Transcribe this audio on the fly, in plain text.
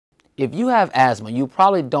If you have asthma, you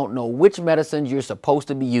probably don't know which medicines you're supposed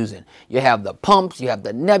to be using. You have the pumps, you have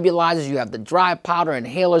the nebulizers, you have the dry powder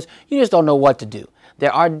inhalers. You just don't know what to do.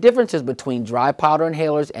 There are differences between dry powder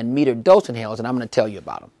inhalers and metered dose inhalers, and I'm going to tell you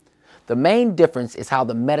about them. The main difference is how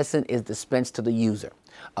the medicine is dispensed to the user.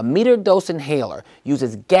 A metered dose inhaler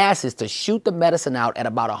uses gases to shoot the medicine out at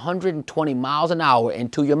about 120 miles an hour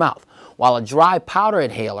into your mouth, while a dry powder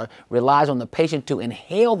inhaler relies on the patient to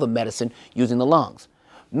inhale the medicine using the lungs.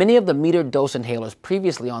 Many of the metered dose inhalers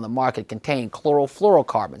previously on the market contain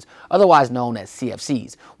chlorofluorocarbons, otherwise known as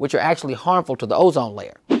CFCs, which are actually harmful to the ozone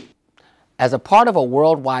layer. As a part of a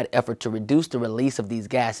worldwide effort to reduce the release of these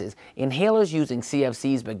gases, inhalers using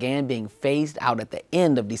CFCs began being phased out at the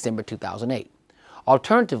end of December 2008.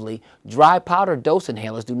 Alternatively, dry powder dose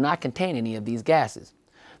inhalers do not contain any of these gases.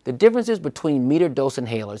 The differences between metered dose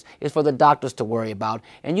inhalers is for the doctors to worry about,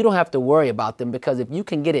 and you don't have to worry about them because if you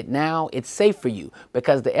can get it now, it's safe for you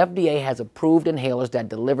because the FDA has approved inhalers that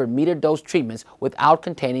deliver metered dose treatments without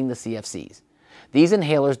containing the CFCs. These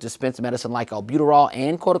inhalers dispense medicine like albuterol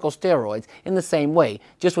and corticosteroids in the same way,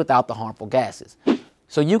 just without the harmful gases.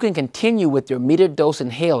 So you can continue with your metered dose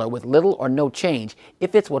inhaler with little or no change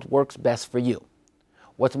if it's what works best for you.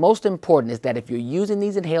 What's most important is that if you're using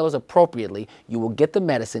these inhalers appropriately, you will get the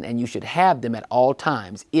medicine and you should have them at all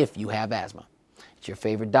times if you have asthma. It's your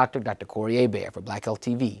favorite doctor, Dr. Corey A. Baer for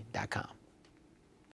BlackHealthTV.com.